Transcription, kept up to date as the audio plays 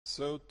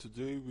So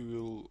today we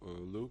will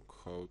look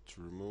how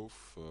to remove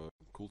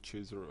Cool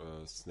Chaser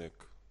Snag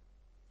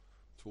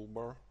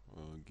Toolbar,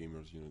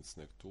 Gamers Unite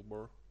Snag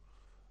Toolbar.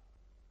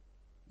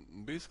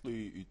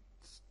 Basically, it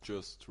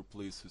just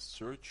replaces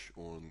search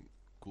on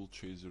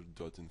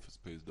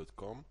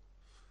coolchaser.infospace.com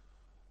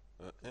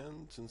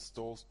and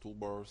installs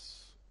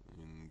toolbars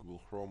in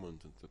Google Chrome,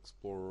 Internet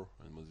Explorer,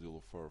 and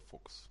Mozilla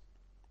Firefox.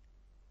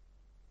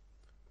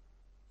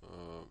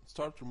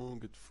 Start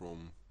removing it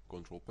from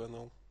Control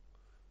Panel,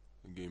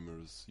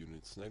 Gamers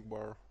Unite Snag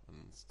Bar, and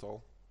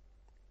install.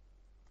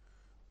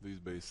 This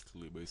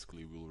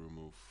basically will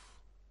remove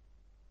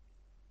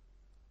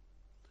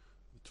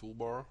the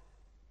toolbar,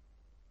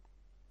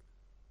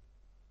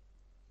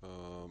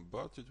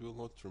 but it will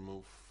not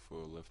remove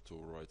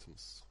leftover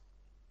items.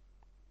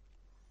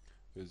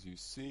 As you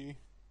see,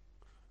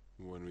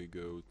 when we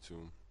go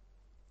to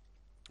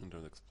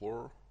Internet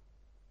Explorer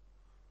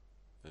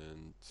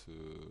and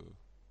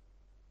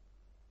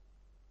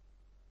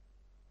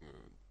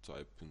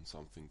type in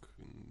something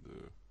in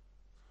the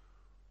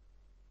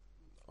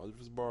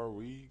address bar,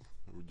 we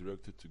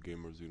redirect it to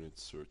Gamers Unite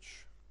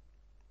Search.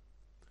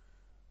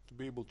 To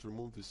be able to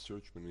remove this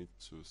search, we need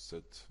to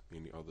set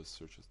any other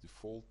search as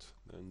default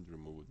and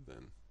remove it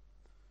then.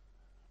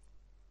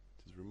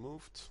 It is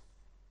removed.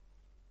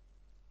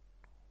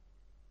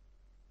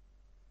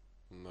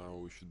 Now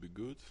we should be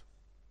good.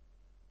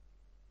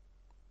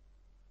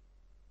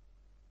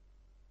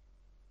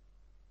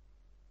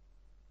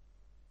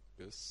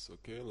 Yes,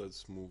 okay,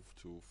 let's move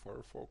to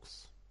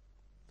Firefox.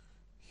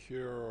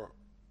 Here,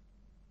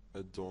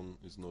 add-on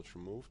is not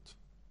removed,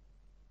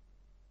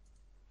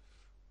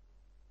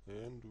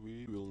 and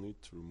we will need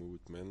to remove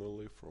it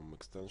manually from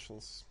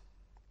extensions.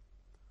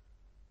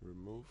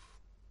 Remove.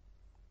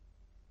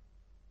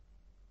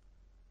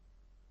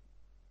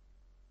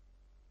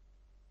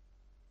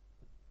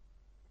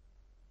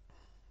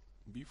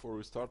 Before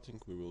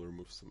restarting, we will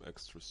remove some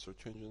extra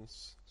search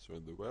engines, so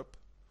the web,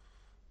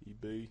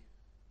 eBay,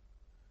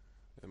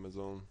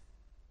 Amazon.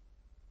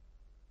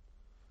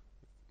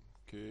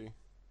 Okay.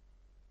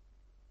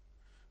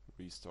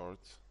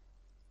 Restart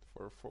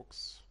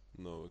Firefox,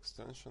 no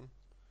extension,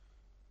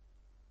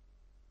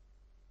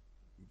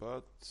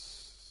 but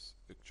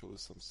actually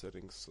some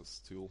settings are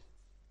still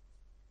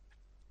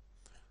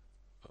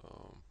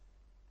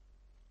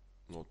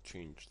not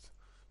changed.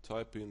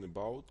 Type in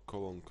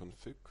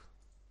about:config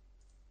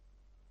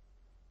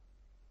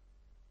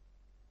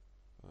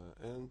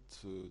and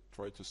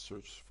try to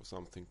search for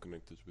something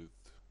connected with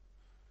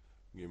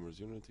Gamers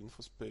Unite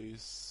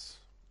Infospace,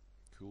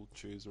 Cool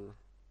Chaser,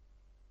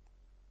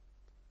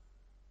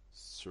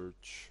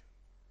 search.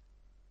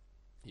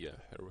 Yeah,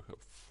 here we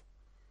have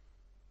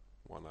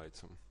one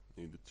item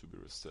needed to be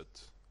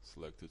reset.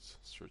 Selected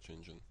search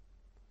engine.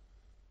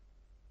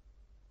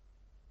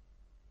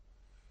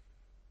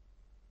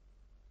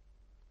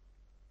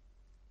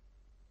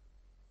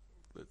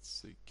 Let's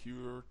say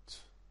keyword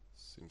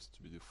seems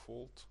to be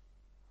default.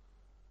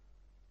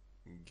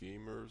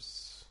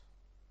 Gamers,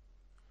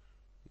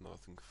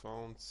 nothing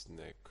found.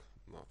 Snag,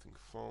 nothing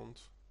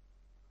found.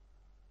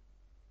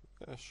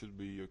 That should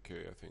be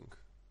okay, I think.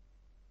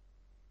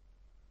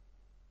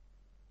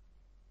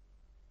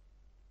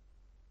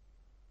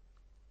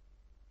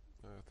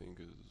 I think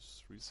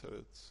it's reset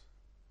it.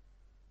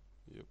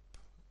 Yep.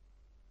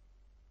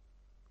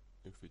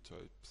 If we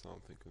type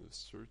something in the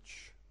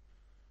search,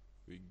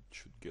 we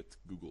should get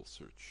Google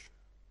search.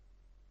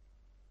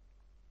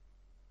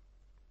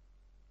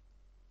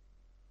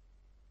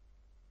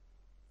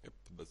 Yep,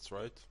 that's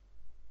right.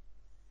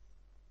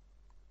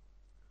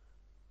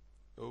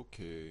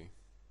 Okay.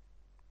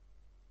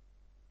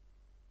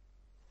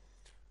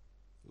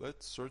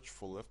 Let's search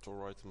for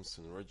leftover items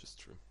in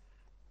registry.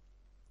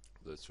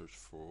 Let's search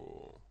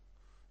for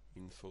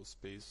info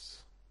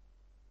space.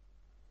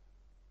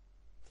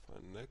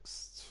 Find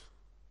next.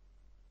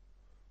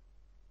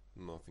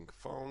 Nothing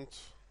found.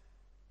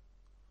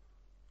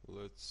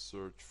 Let's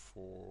search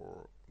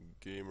for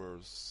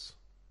gamers.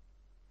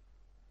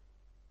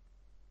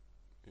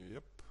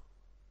 Yep.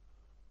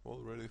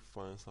 Already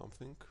find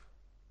something.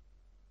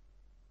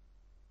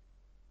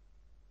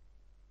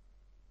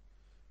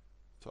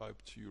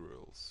 Typed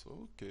URLs.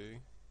 Okay.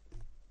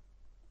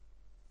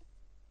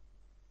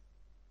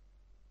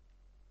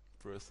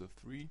 Press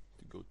F3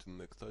 to go to the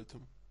next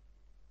item.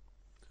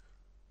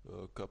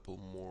 A couple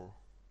more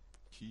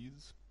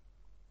keys.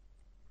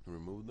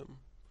 Remove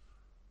them.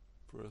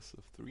 Press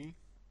F3.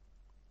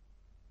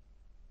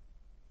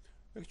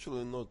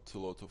 Actually, not a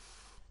lot of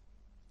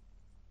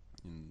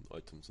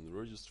items in the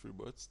registry,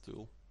 but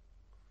still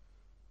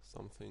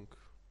something.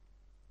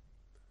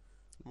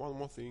 One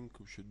more thing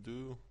we should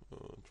do,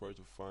 try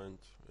to find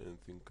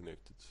anything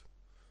connected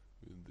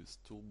with this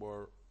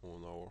toolbar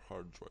on our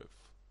hard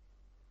drive.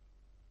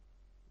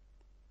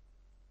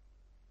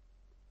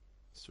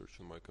 Search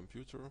on my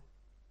computer.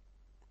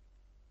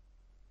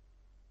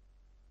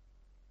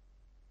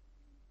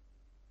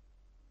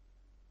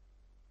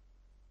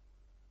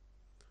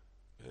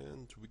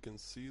 And we can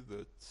see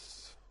that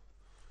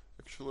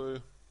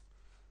actually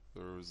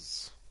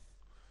there's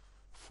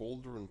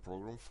folder and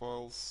program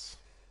files,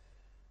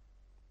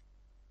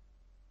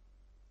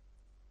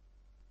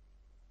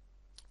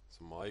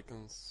 some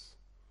icons,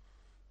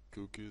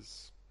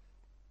 cookies,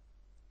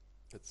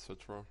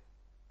 etc.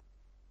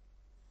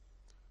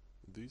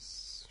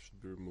 This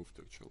should be removed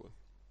actually.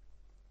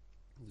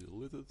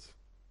 Delete it.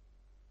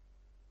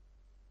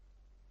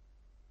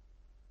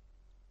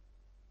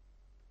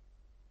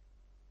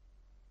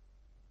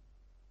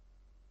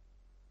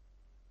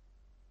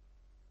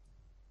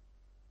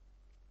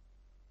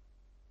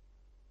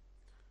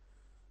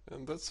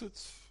 And that's it.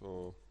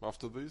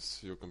 After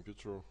this, your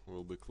computer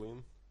will be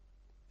clean.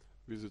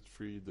 Visit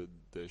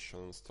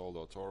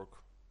free-uninstall.org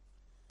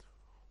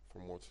for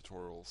more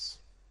tutorials.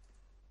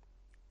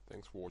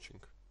 Thanks for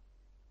watching.